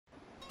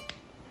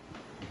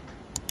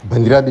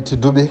bandiraɓe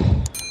tedduɓe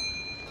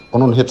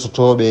onon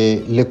hettotoɓe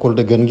l'école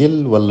de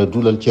GANGUEL walla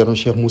duulal ceerno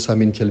cheikh Muussa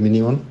min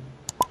calmini on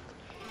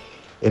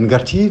en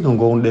garti no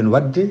gownoɗen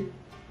wadde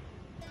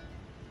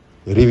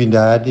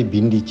rewidade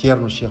bindi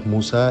ceerno cheikh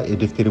Muussa e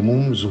deftere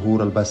mum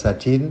Zuhur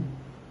al-Basatin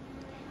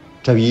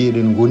tawi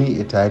eɗen goni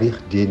e tarikh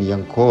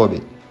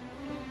Deeniyaankobe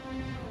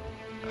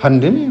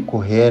hande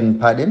ko hen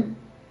paaɗen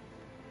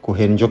ko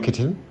hen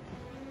jokketen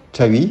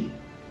tawi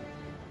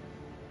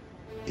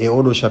e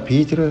oɗo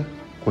chapitre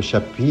ko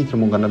chapitre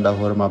mo gandanɗa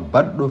hoorema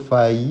baɗɗo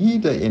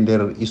fayida e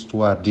nder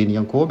histoire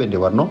Deeniyaankobe nde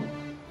wanno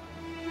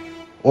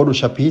oɗo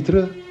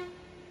chapitre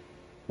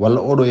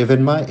walla oɗo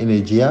événement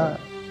ene jeeya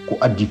ko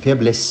addi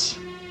faiblesse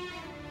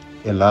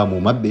e laamu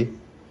mabɓe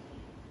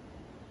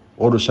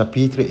oɗo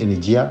chapitre ene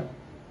jeeya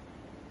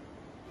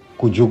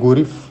ko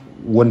jogori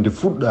wonde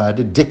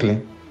fuɗɗade déclin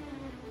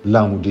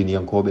laamu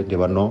Deeniyaankobe nde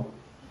wanno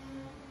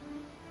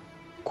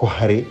ko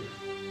haare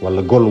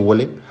walla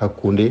golwole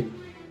hakkude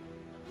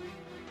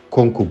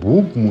Konko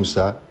Buubu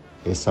Muussa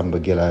e Samba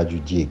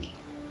Gueladiegui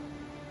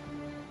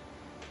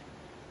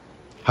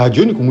ha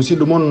joni ko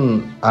musidɗo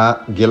mon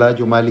a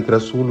Gueladio Malik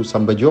Rasoul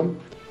Samba Diom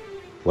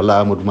walla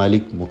Amadou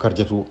Malik mo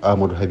kardiatou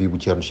Amadou Habibou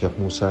ceerno cheikh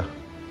Muussa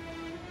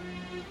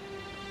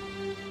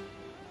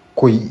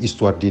koye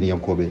histoire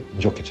Deeniyaankobe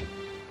jokkete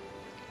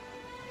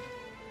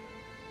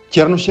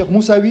ceerno cheikh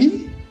Muussa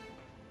wi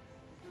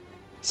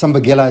Samba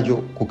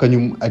Gueladio ko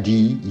kañum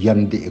adi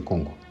yande e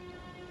Konko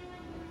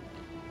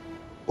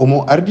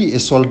omo ardi e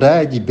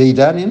soldat ji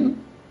beydanen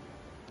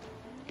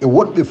e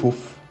woɗɓe fof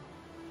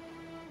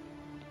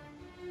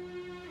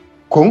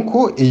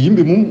Konko e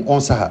yimɓe mum on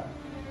saaha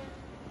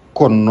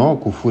konno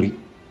ko fori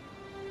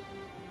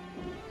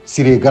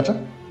Siré Gata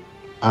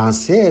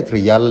ancêtre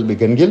yalɓe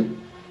GANGUEL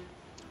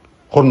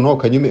honno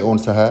kañum e on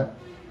saaha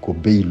ko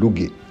bey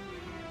lugge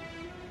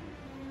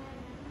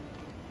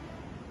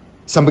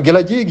Samba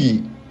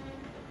Gueladiegui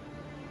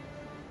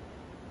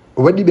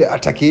waɗi ɓe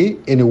attaqué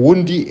ene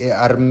wondi e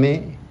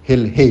armée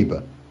hel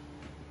heyba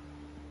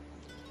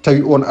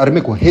tawi on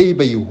armée ko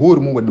heyba e hoore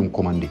mum waɗi ɗum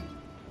commandé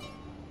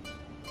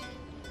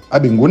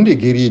aɓe gondi e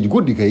guerrier ji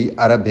goɗɗi kay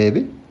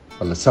arabeɓe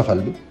walla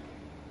safalɓe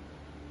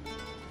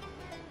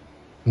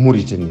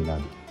Mauritanie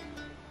naɓe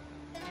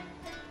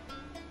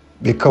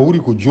ɓe kawri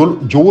ko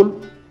jowol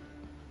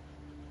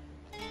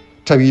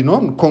tawi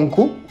noon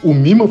Konko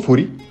ummima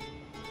fori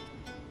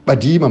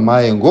ɓadima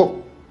maayo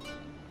ngo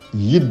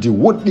yidde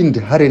woɗɗinde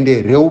haare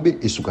nde rewɓe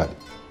e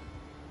sukaɓe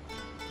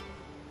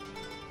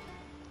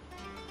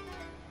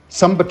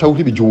Samba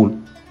tawtiɓe jowol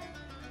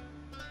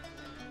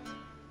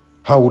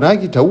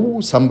hawnaki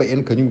taw Samba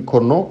en kañum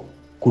konno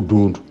ko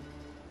dondu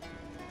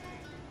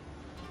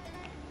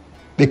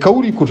ɓe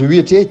kawri koto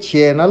wiyete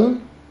ceenal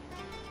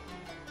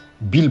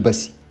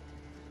Bilbasi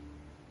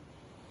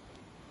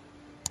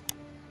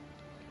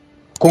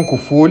Konko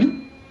fooli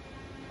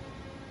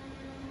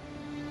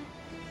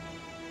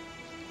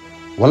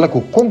walla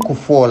ko Konko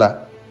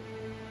foola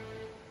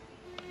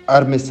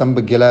armée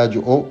Samba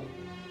Gueladio o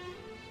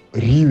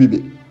riiwi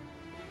ɓe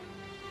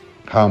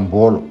ha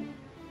mboolo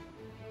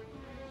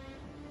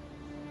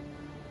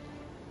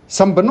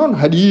Samba noon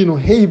haɗino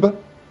heyba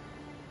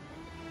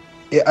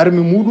e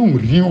armée muɗum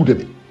riwde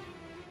ɓe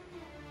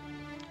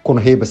kono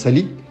heyba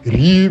sali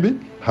riiwiɓe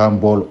ha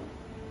mboolo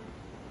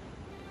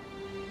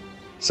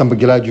Samba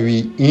Gueladio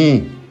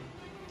wi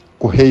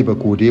ko heyba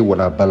ko de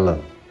wona ballal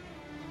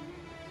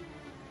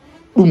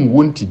ɗum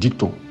wonti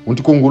dicton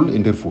wonti konngol e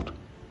nder Fouta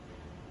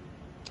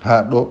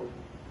ha ɗo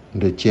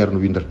nde ceerno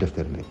windata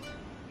deftere nde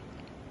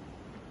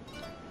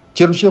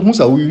ceerno cheikh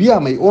Muussa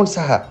wiyama e on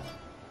saaha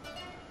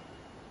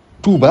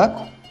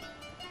tubako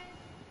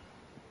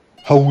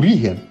hawri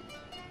hen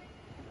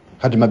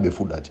hade mabɓe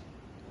fuɗɗade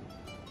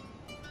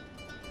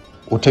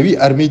o tawi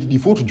armée ji ɗi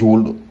fof to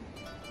jowol ɗo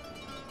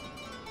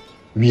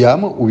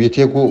wiyama o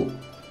wiyete ko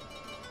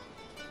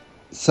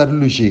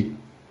Sarloger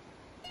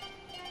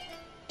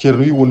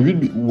ceerno wi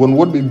won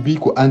woɗɓe mbi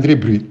ko André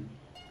Bril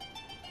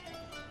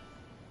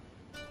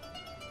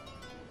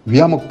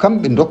wiyama ko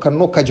kamɓe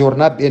dokkatno Kajoor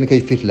naɓe ɓen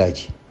kay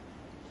fetilaji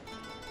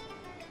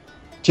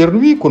ceerno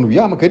wi kono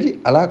wiyama kadi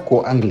ala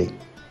ko anglais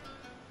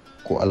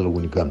ko Allah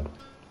woni gandu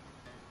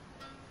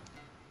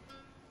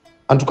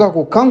en tout cas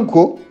ko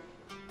kanko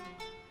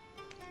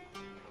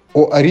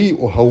o ari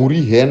o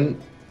hawri hen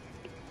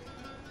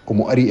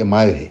omo ari e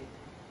maayo he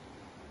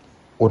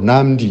o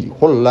namdi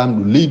hol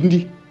lamɗo leydi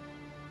ndi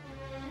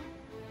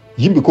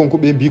yimɓe Konko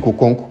ɓe mbi ko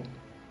Konko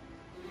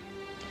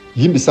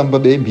yimɓe Samba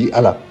ɓe mbi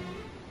ala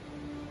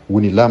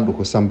woni lamɗo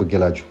ko Samba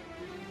Gueladio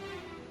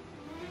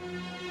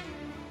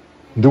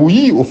nde o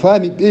yii o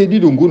faami ɓe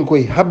ɗiɗo goni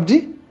koye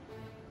habde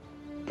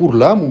pour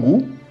laamu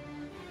ngu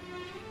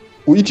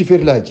o itti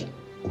fetilaji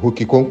o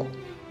hokki Konko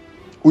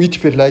o itti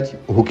fetilaji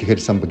o hokki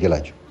kadi Samba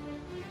Gueladio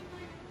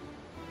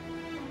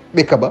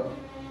ɓe kaɓa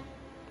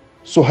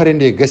so hare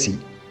nde gasi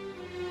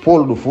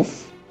polɗo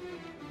fof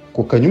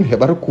ko kañum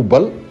heɓata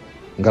kubbal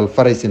ngal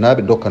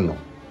Faraysinaɓe dokkatno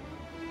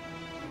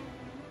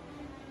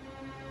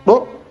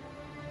ɗo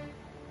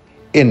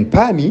en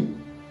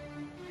paami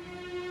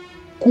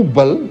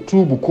kubbal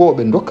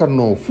tuubukoɓe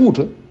dokkatno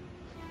Fouta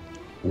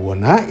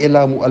wona e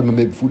laamu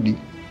almameɓe fuɗɗi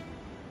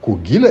ko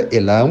gila e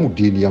laamu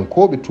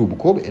Deeniyaankobe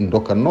tubakoɓe en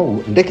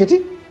dokkanno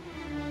ndekete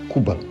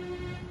kubal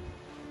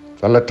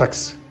walla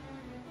taxe.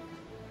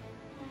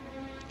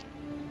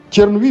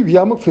 ceerno wi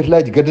wiyama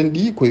fetilaji gadan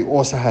ɗi koye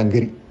o saaha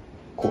ngari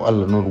ko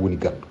Allah noon woni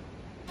gaɗɗo.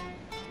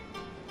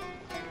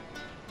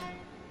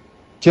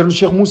 ceerno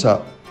Cheikh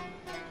Muussa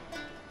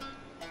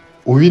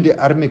o winde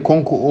armée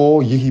Konko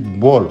o yeehi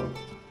Mboolo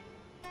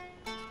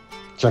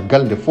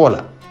caggal nde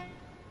foola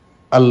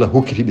Allah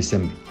hokkitiɓe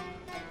sembe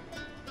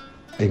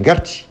ɓe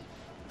garti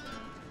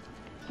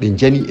ɓe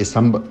jani e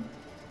Samba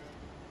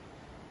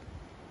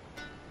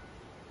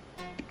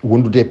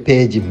wondude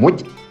peeje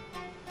moƴƴe.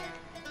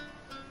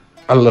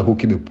 Allah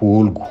hokkiɓe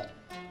poolgu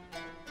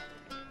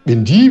ɓe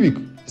ndiwi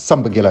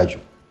Samba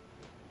Gueladiegui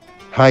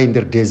ha e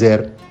nder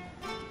désert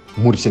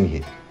Mauritanie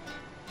he.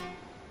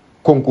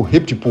 Konko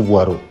hebti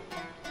pouvoir o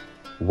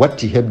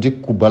watti hebde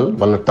kubal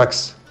walla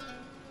taxe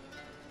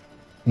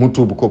mo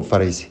tubakoɓe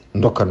faraysi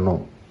dokkanno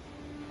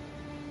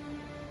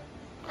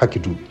hakke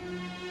duuɓi.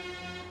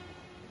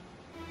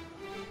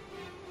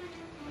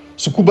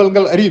 so kubal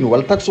ngal arino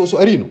walla taxe o so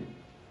arino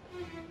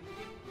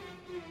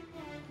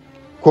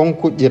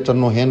Konko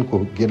ƴettanno hen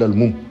ko gueɗal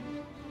mum,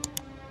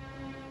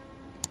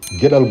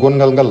 gueɗal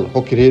gongal ngal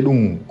hokkete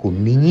ɗum ko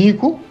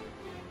miñiko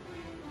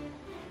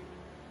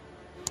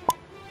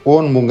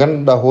on mo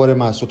ganduɗa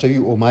hoorema so tawi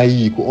o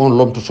maayi ko on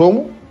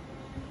lomtotomo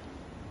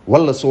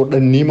walla so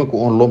ɗannima ko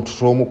on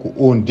lomtotomo ko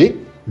on de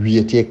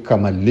wiyete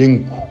kama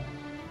lenku.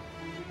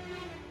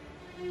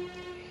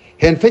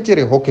 hen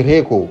feccere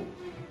hokkete ko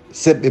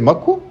seɓɓe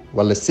makko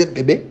walla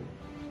seɓɓe ɓe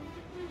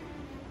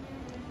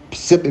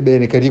seɓɓe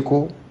ɓene kadi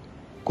ko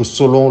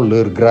selon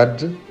leur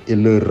grade et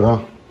leur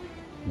rang.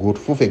 goto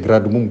fof e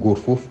grade mum, goto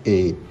fof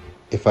e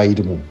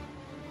fayida mum.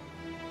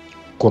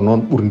 ko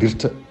noon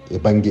ɓurdirta e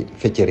banggue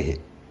feccere he.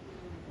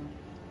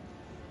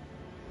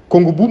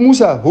 Konko Buubu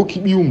Muussa hokki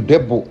ɓiyum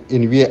debbo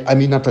ene wiye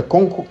Aminata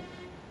Konko,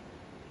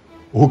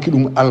 hokki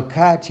ɗum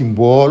alkaati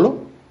Mboolo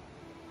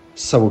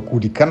Sawa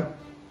Kuudi Kane.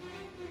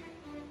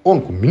 on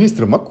ko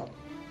ministre makko,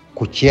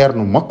 ko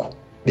ceerno makko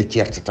ɓe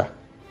ceertata.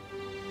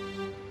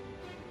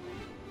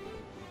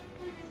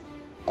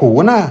 ko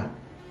wona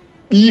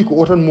ɓii ko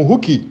o tan mo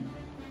hokki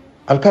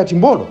alkaati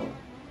Mboolo,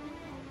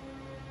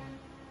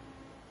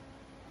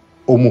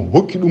 omo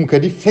hokki ɗum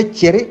kadi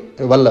feccere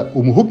walla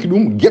omo hokki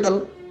ɗum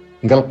gueɗal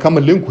ngal kama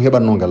lenku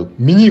heɓanno ngal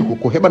miñiko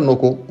ko heɓanno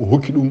ko o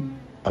hokki ɗum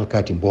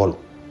alkaati Mboolo.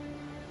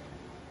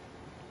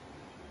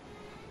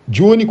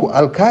 joni ko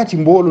alkaati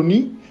Mboolo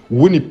ni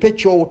woni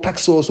peccowo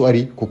taxe o so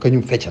ari ko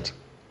kañum feccata.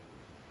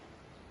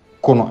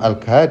 kono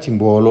alkaati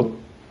Mboolo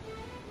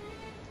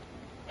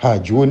ha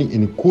joni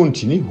ene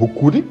continue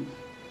hokkude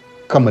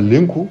kama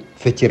lenku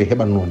feccere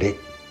heɓanno nde.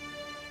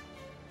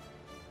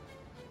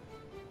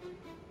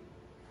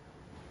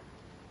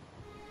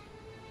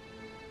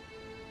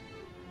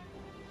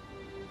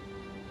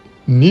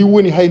 ni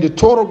woni hayde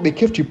toroɓe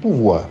kefti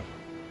pouvoir.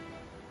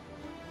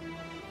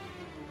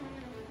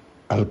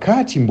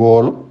 alkaati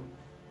Mboolo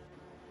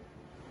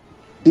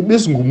e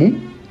ɓesgu mum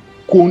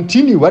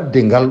continue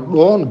wadde ngal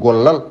ɗon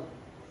gollal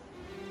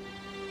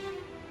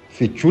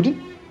feccude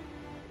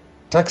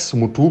taxe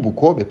mo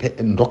tubakoɓe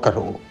dokkata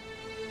o.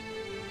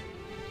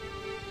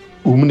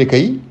 ɗum ne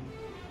kay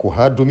ko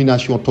ha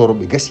domination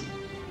toroɓe gasi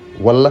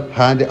walla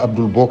hande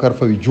Abdoul Bocar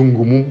fawi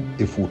jungo mum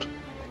e Fouta.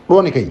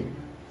 ɗone kay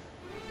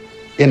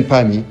en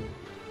paami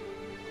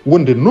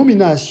wonde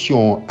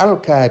nomination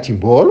alkaati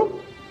Mboolo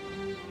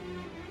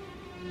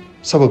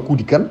Sawa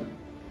Kuudi Kane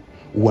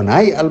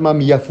wona e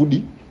almamiya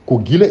fuɗɗi ko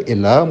gila e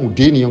laamu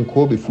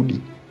Deeniyaankoɓe fuɗɗi.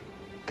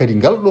 kadi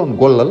ngal ɗon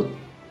gollal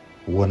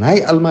wona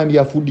e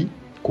almamiya fuɗɗi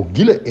ko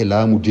gila e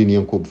laamu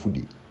Deeniyaankoɓe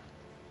fuɗɗi.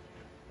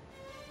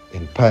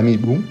 en paami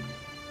ɗum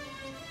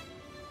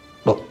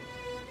ɗo.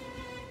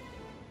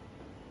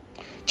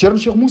 ceerno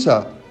Cheikh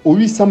Muussa o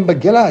wi Samba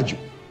Gueladiegui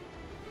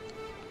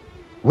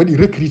waɗi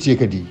recruté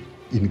kadi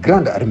une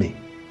grande armée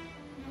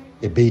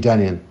e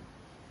beydani en.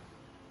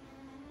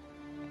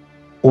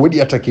 o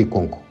waɗi attaqué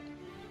Konko,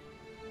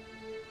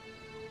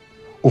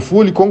 o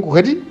fooli Konko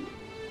kadi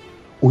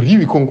o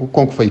riiwi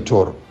Konko fayi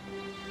tooro.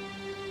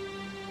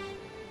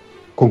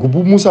 Konko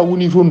Buubu Muussa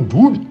woni toon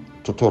duuɓi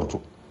to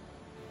torto.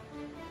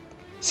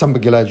 Samba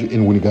Gueladiegui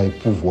en woni ga e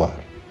pouvoir.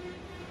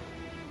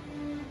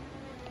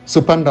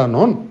 cependant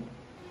noon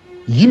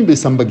yimɓe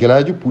Samba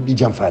Gueladiegui puɗɗi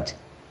janfade.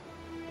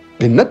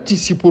 ɓe natti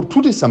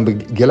supportude Samba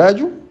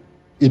Gueladiegui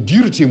e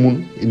dureté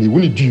mum ene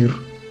woni dure.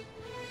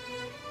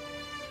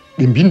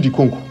 ɓe bindi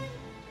Konko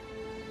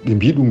ɓe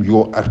mbi ɗum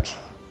yo artu.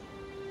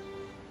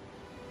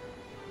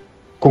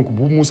 Konko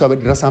Buubu Muussa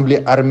waɗi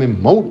rassemblé armée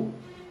mawɗo.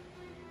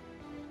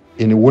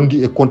 ene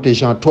wondi e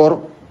contingent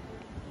Toro,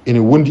 ene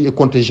wondi e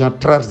contingent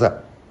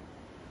Trarza.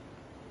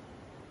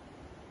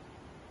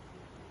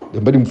 ɓe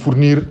mbaɗi mo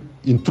fournir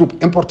une troupe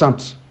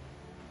importante.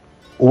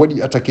 o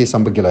waɗi attaqué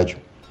Samba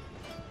Gueladiegui.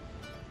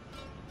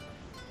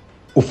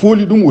 o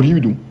fooli ɗum o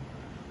riiwi ɗum.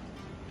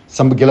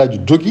 Samba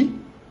Gueladiegui dogi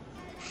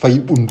fayi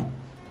ɓundu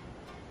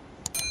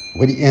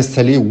waɗi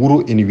installé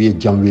wuro ene wiye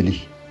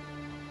Jamweli.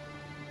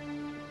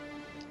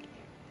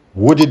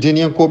 wode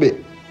Deeniyaankobe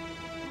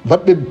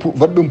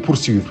wadɓe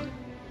poursuivre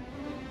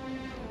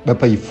ɓe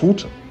payi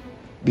Fouta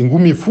ɓe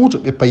gumi Fouta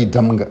ɓe payi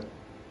Damga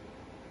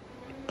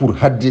pour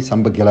hadde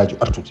Samba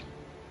Gueladiegui artude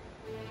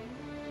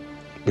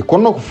ɓe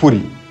konno ko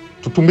fori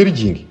to tumberi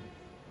jingi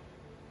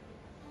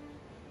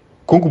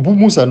konko Buubu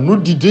Muussa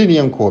noddi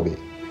Deeniyaankobe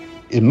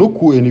e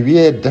nokku ene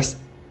wiye das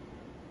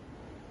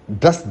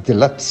de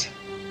lat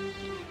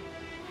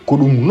ko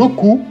ɗum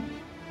nokku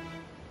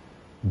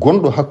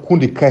gonɗo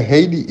hakkunde ka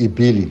heyɗi e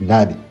beeli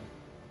naaɓi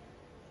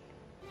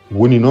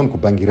woni noon ko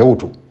bangi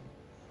rewto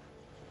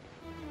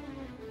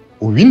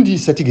o windi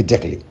Satigui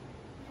dekle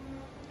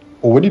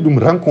o waɗi ɗum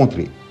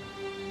rencontré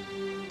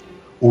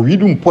o wi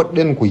ɗum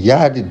poɗɗen ko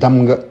yaade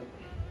Damga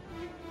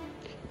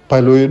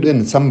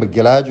paloyoɗen Samba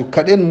Gueladiegui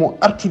kaɗen mo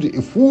artude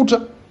e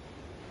Fouta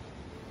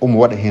omo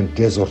waɗa hen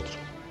désordre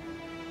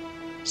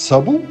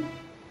sabu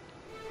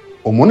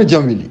o mona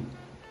jam weli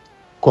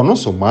kono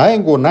so maayo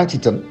ngo naati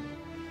tan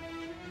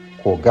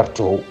ko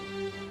gartowo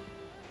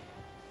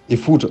e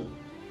Fouta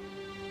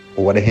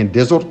o waɗa hen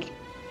désordre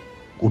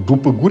o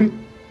duppa gure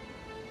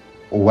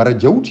o wara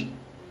jawdi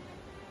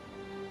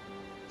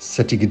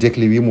Satigui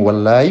dekle wimo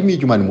wallahi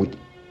miijumani moƴƴi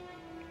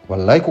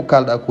wallahi ko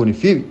kalɗa ko ne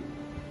feewi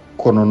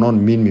kono noon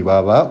min mi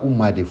wawa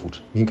ummade e Fouta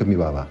min kam mi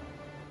wawa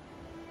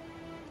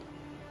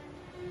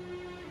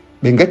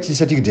ɓe gacci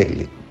Satigui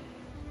dekle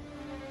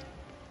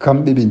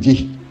kamɓe ɓe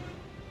jeehi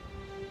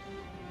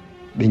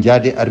ɓe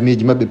jaade armée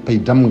ji mabɓe payi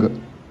Damga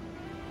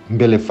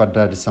beele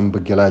faddade Samba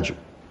Gueladiegui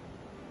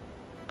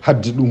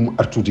hadde ɗum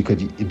artude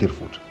kadi e nder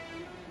Fouta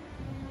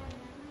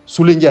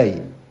Soule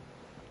Ndiaye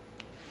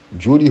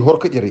jooɗi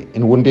Horkoƴere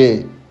en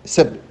wonde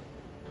seɓɓe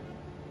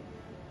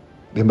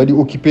ɓe mbaɗi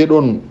occupé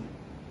ɗon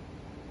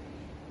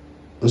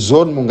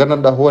zone mo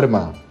gandanɗa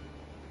hoorema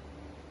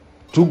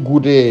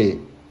tuggude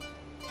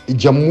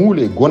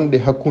jammule gonɗe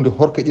hakkude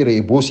Horkoƴere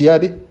e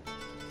Boosiyaɓe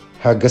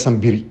ha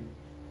Gassambiri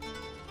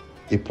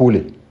e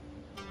Poulel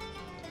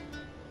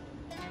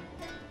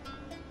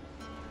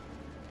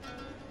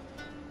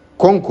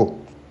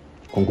konko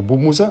Buubu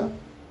Muussa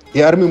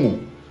e armée mum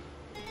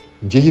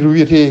jeehi to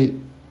wiyete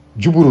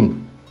Juburun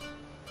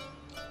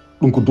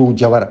ɗum ko dow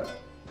Jawara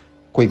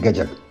koye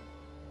Gadiaga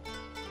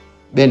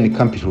ɓen ni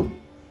kampitoon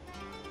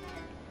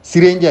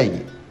Siré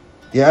Ndiaye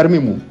e armée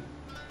mum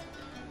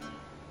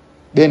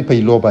ɓen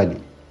payi Lobali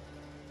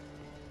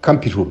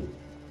kampitoon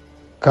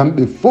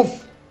kamɓe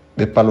fof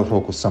ɓe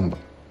paloto ko Samba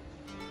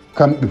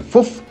kamɓe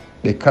fof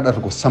ɓe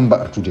kaɗata ko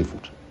Samba artude e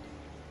Fouta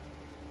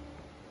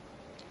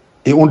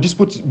et on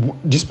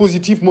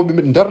dispositif moɓe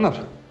ɓe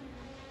darnata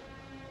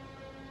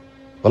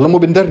walla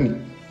moɓe darni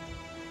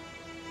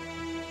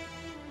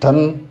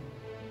tan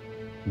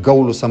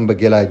gawlo Samba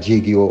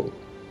Gueladiegui o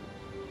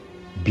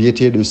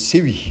biyeteɗo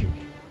Sewi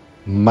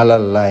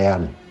Malal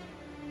Layane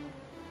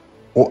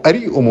o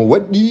ari omo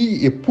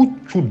waɗɗi e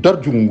puccu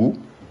darjungu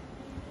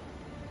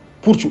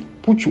ngu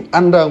puccu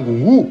andagu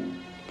ngu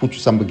puccu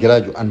Samba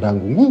Gueladiegui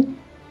andagu ngu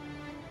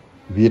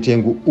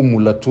wiyetengu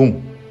Latum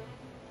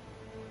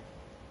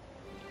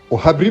o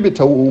habriɓe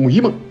taw omo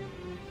yima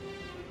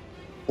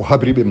o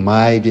habriɓe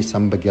maayde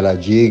Samba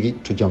Gueladiegui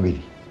to jam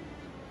weli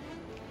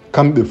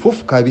kamɓe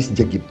fof kawis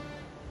jaggiɓe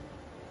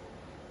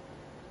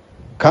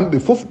kamɓe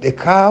fof ɓe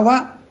kaawa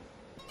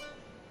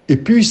e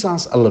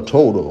puissance Allah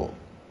towɗo o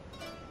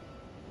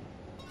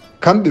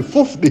kamɓe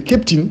fof ɓe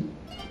keptini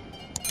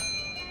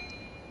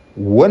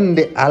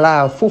wonde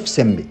ala fof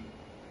sembe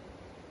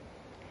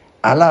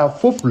ala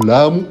fof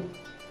laamu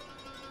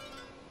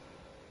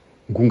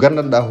ngu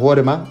gandanɗa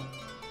hoorema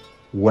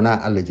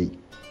wona Allah jeeyi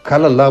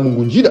kala laamu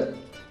ngu jiiɗa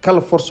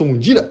kala force ngu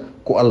jiiɗa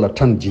ko Allah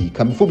tan jeeyi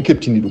kamɓe fof ɓe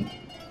keptini ɗum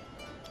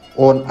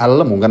on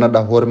Allah mo gandanɗa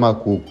hoorema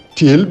ko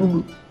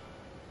telɗuɗo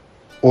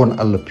on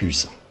Allah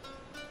puissant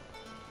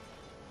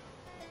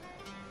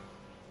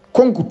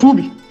konko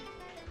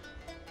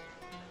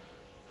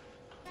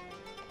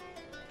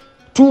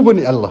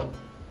tuubani Allah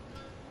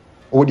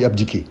o waɗi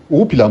abdiqué o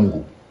woppi laamu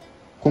ngu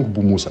konko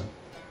Buubu Muussa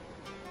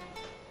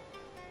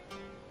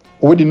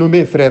o waɗi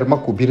nommé frère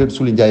makko biyeteɗo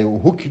Soule Ndiaye o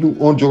hokki ɗum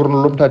on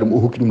jogorno lomtade mo o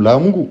hokki ɗum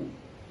laamu ngu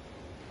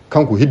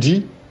kanko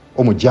heddi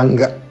omo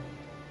janga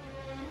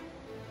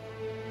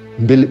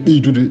beele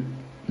ɓeydude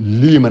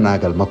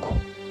limanagal makko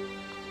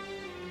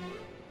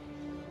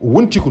o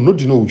wonti ko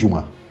noddinowo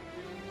juma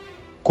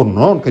kono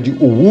noon kadi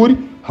o woori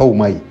haw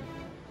maayi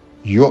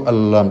yo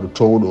Allah lamɗo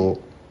towɗo o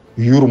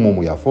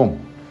yurmomo yafomo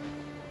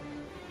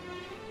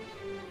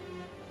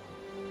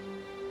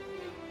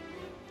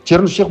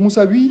ceerno Cheikh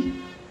Muussa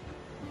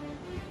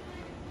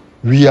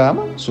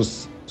wiyama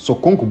so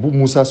konko Buubu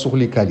Muussa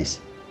sohli kalis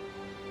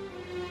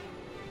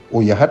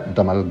o yahat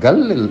damal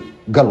galle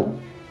galo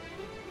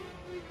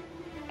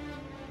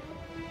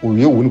o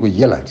wiya woni ko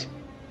yelade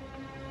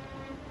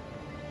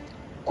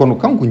kono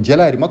kanko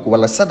jelari makko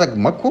walla sadak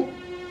makko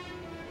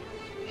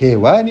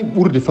heewani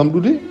ɓurde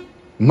famɗude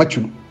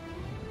maccuɗo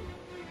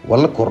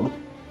walla korɗo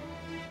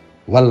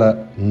walla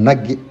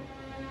nagge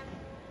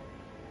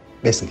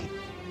ɓesge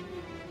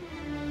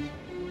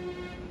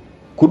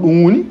ko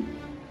ɗum woni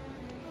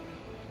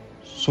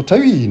so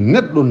tawi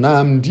neɗɗo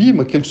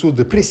namdima quelque chose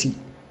de précis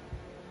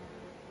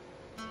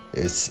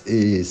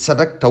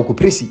sadak taw ko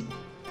précis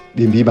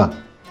ɓe mbima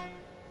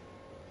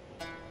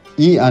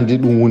I andi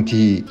ɗum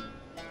wonti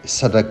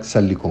sadak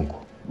salli konko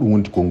ɗum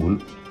wonti konngol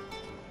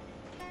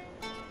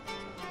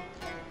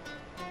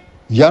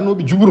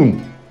yanoɓe jubrum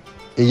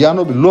e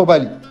yanoɓe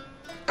loobali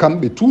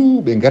kamɓe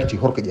tout ɓe garti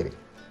horko ƴere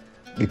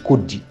ɓe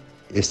koddi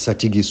e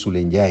Satigui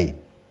Soule Ndiaye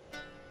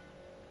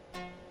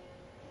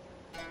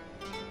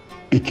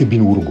ɓe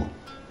kebbini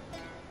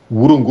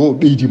wuro ngo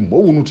ɓeydi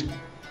mawnude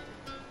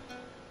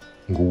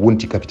ngo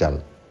wonti capital.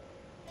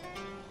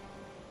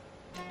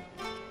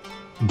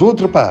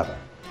 D'autre part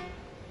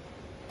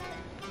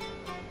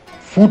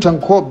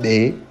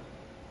Fuutankoɓe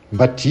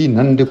batti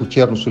nande ko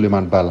ceerno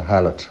Souleymane Baal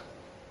haalata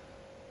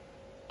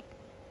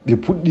ɓe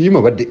puɗɗima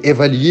wadde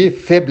évaluer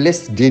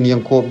faiblesse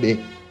Deeniyaankoɓe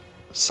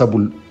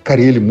sabu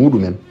kareli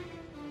muɗumen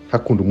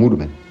hakkude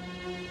muɗumen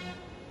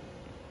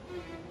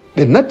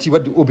ɓe natti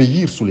wadde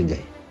obéir Soule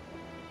Ndiaye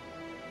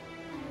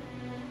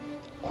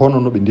hono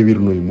no ɓe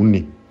ndewirno e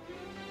munni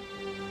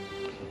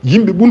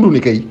yimɓe ɓundu ne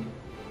kay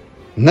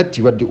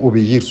natti wadde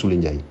obéir Soule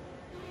Ndiaye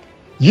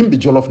yimɓe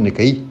Jolof ne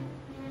kay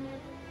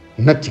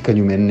natti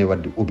kañumen ne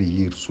wadde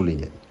obéir Soule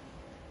Ndiaye.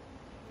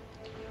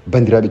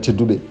 Bandiraɓe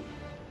tedduɓe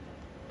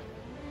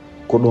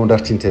ko ɗo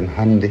dartinten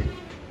hande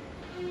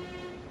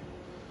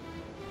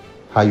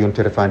ha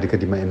yontere fande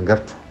kadi ma en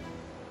gartu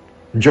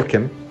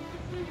jokken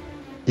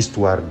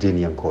histoire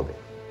Deeniyaankoɓe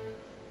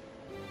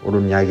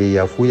oɗon ñaague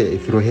yafuya e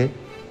firo he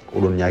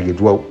oɗon ñaague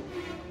duwaw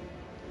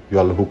yo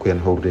Allah hokku en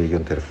hawrude e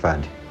yontere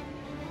fande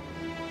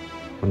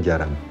on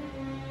jarama.